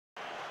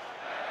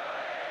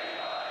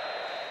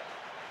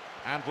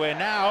And we're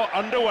now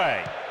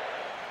underway.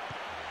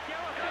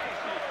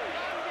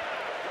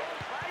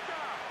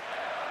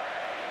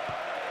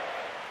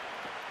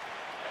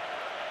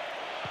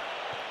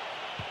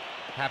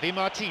 Javi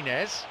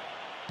Martinez.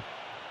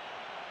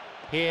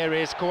 Here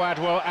is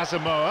Kwadwo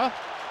Asamoah.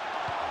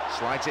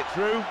 Slides it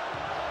through.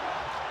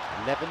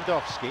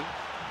 Lewandowski.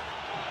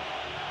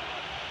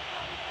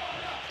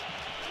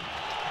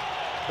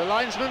 The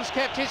linesman's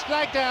kept his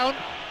flag down.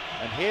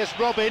 And here's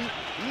Robin.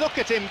 Look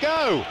at him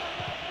go!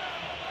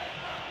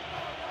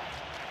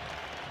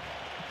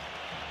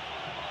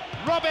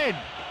 Robin!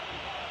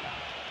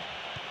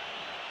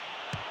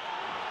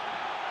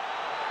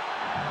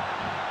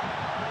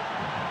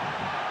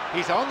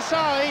 He's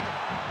onside.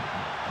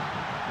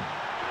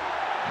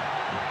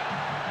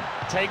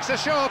 Takes a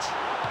shot,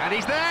 and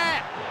he's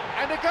there!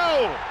 And a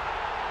goal!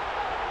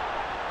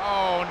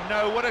 Oh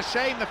no, what a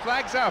shame, the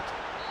flag's up.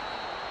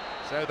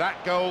 So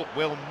that goal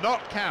will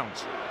not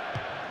count.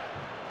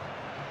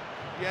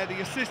 Yeah,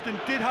 the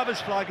assistant did have his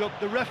flag up.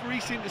 The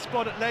referee seemed to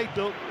spot it late,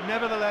 though.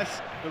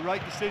 Nevertheless, the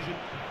right decision.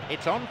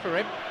 It's on for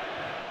him.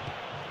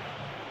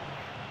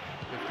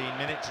 15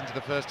 minutes into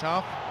the first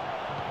half.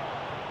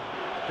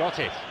 Got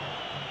it.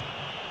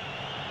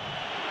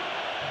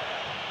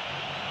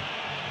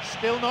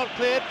 Still not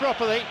cleared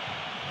properly.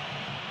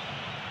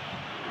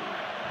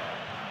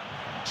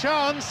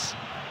 Chance.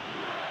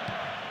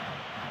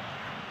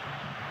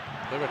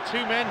 There are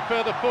two men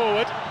further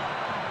forward.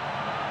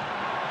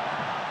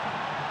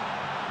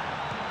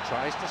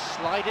 Tries to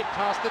slide it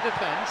past the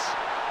defence.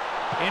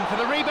 In for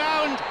the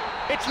rebound.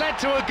 It's led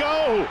to a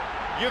goal.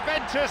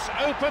 Juventus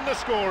opened the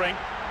scoring.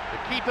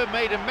 The keeper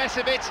made a mess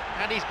of it,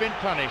 and he's been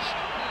punished.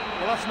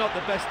 Well, that's not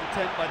the best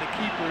attempt by the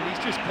keeper, and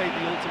he's just paid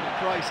the ultimate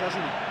price,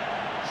 hasn't he?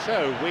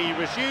 So we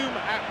resume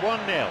at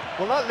 1-0.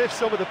 Well, that lifts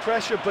some of the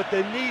pressure, but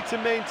they need to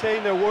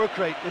maintain their work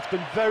rate. It's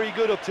been very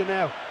good up to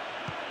now.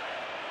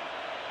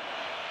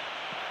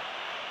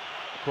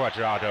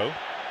 Cuadrado.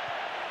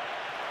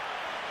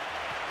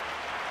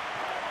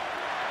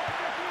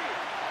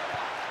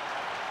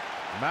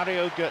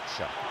 Mario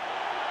Götze.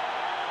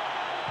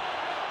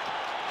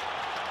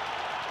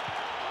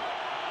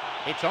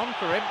 It's on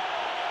for him.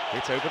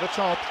 It's over the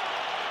top.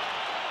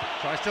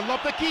 Tries to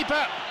lob the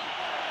keeper.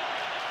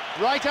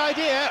 Right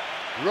idea,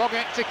 wrong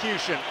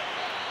execution.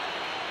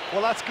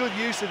 Well, that's good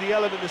use of the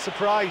element of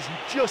surprise.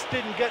 He just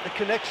didn't get the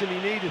connection he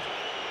needed.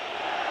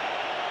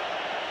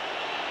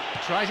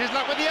 Tries his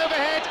luck with the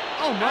overhead.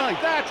 Oh my! And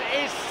that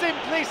is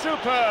simply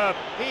superb.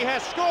 He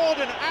has scored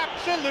an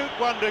absolute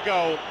wonder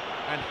goal.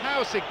 And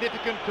how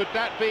significant could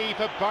that be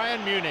for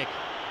Bayern Munich?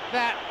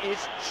 That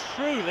is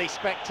truly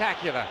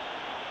spectacular.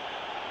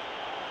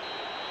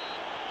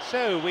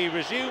 So we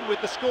resume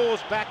with the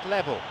scores back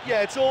level.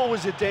 Yeah, it's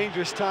always a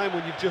dangerous time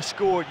when you've just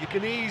scored. You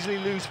can easily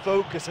lose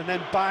focus and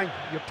then bang,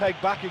 you're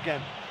pegged back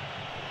again.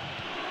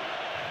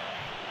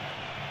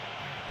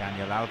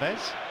 Daniel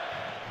Alves.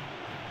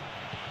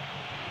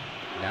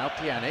 Now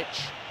Pjanic.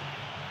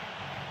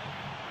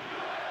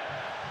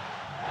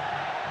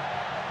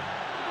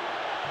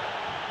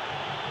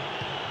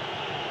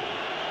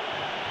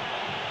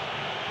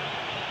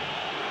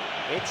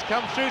 It's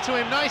come through to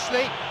him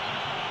nicely.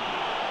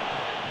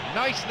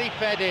 Nicely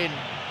fed in.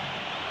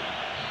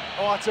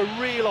 Oh, it's a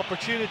real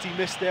opportunity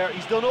missed there.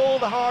 He's done all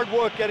the hard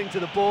work getting to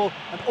the ball,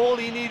 and all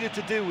he needed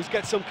to do was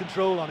get some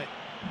control on it.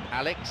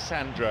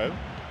 Alexandro.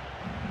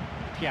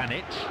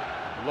 Pjanic.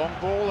 Long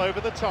ball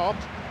over the top.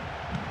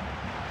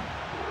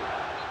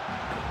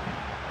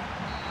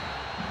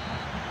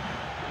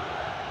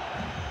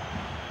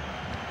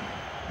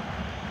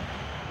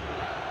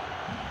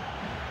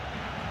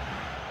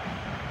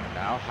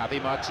 Now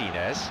Javi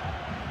Martinez.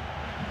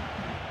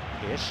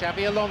 Here's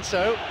Xabi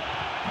Alonso.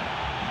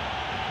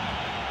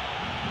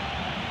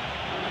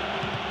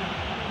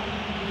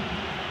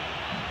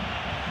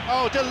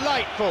 Oh,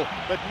 delightful,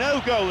 but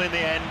no goal in the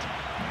end.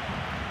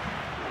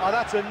 Oh,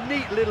 that's a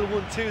neat little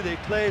one too they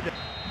played.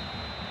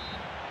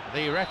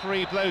 The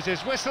referee blows his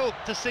whistle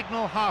to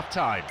signal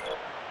half-time.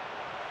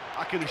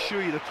 I can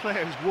assure you the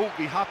players won't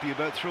be happy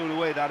about throwing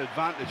away that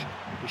advantage.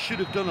 They should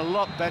have done a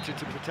lot better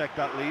to protect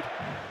that lead.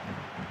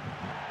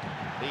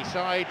 The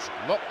sides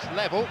locked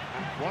level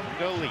at 1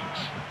 goal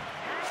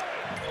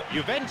each.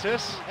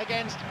 Juventus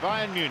against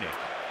Bayern Munich.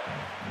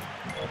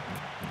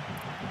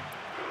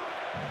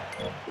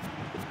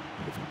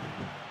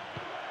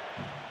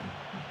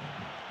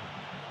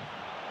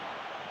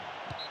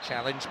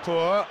 Challenge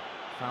poor,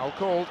 foul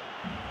called.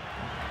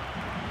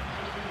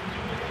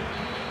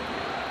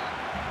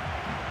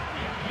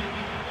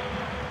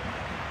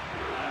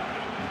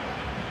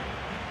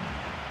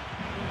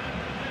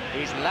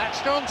 He's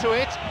latched onto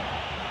it.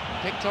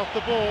 Picked off the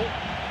ball.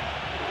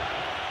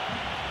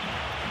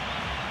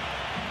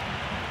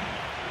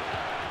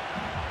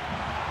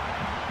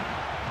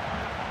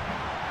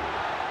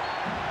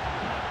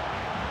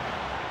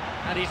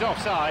 And he's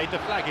offside, the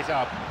flag is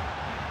up.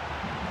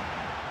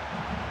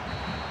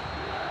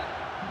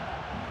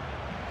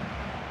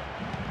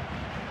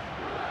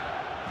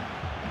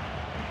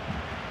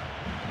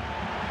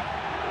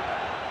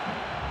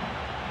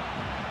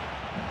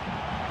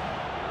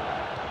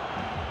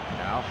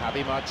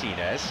 Javi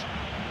Martinez.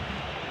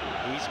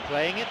 He's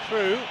playing it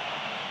through.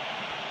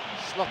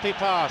 Sloppy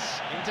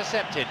pass,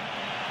 intercepted.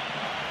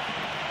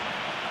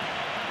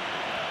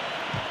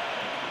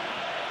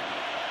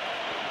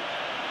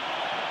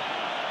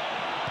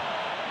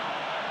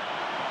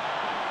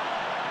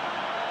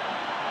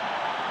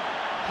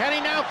 Can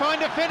he now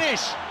find a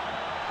finish?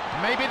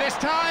 Maybe this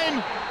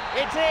time,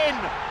 it's in!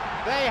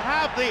 They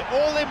have the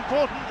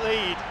all-important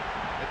lead.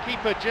 The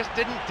keeper just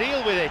didn't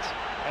deal with it,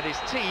 and his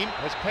team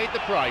has paid the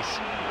price.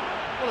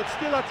 Well, it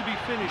still had to be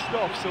finished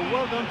off, so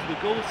well done to the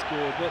goal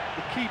scorer, but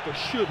the keeper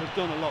should have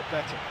done a lot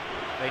better.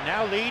 They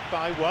now lead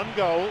by 1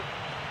 goal.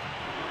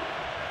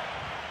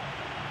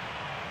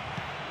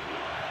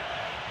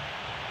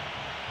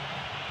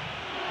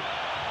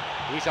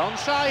 He's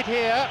onside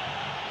here.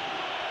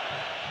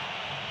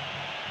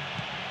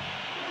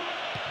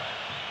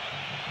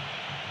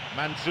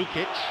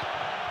 Mandzukic.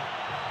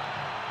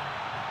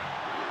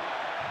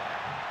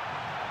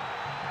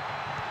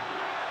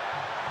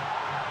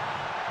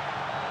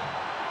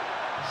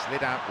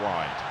 Slid out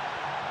wide.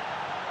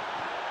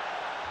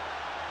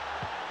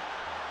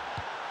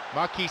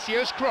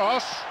 Marquisio's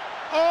cross.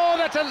 Oh,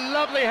 that's a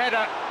lovely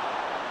header.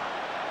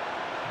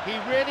 He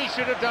really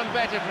should have done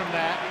better from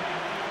there.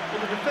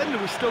 Well, the defender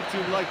was stuck to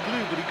him like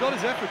glue, but he got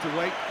his effort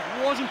away.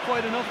 It wasn't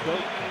quite enough,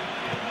 though.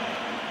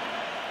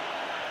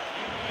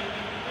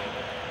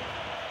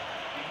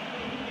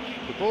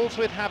 The ball's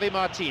with Javi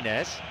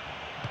Martinez.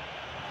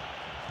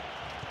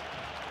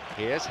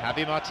 Here's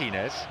Javi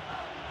Martinez.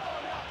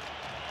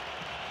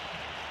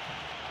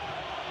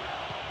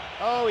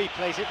 Oh, he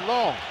plays it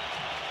long.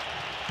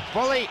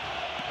 Volley.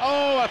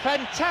 Oh, a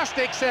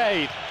fantastic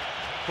save.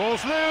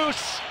 Ball's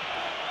loose.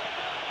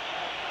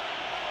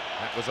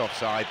 That was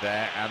offside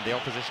there, and the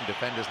opposition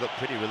defenders look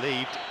pretty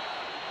relieved.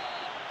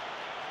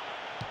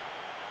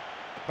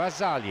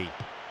 Barzagli.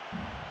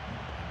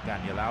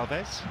 Daniel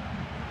Alves.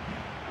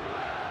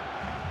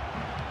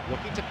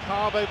 Looking to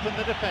carve open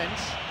the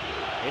defence.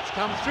 It's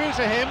come through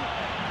to him.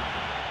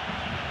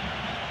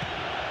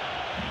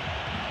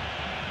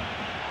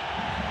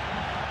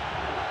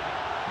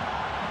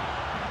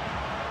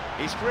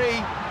 He's free.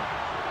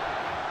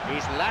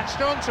 He's latched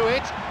onto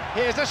it.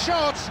 Here's a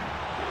shot.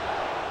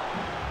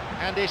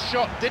 And his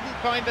shot didn't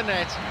find the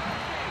net.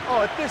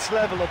 Oh, at this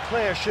level, a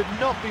player should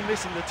not be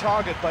missing the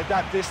target by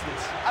that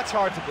distance. That's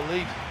hard to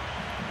believe.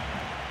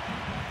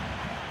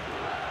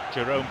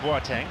 Jerome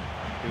Boateng,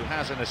 who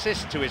has an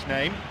assist to his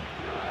name,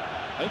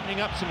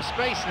 opening up some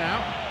space now.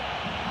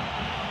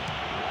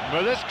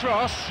 Muller's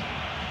cross.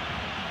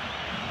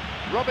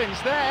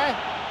 Robin's there.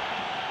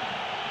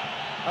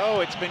 Oh,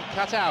 it's been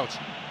cut out.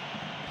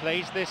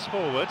 Plays this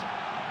forward.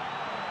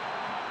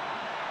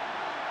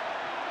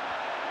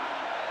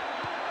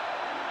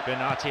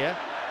 Benatia.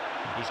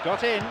 He's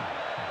got in.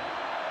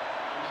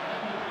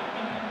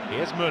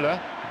 Here's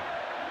Muller.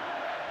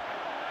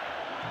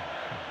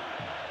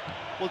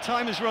 Well,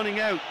 time is running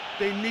out.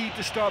 They need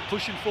to start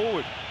pushing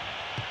forward.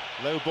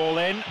 Low ball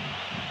in.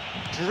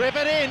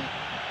 Driven in.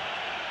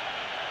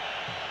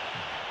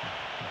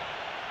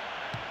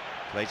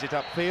 Plays it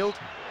upfield.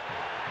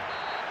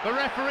 The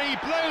referee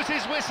blows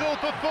his whistle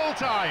for full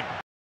time.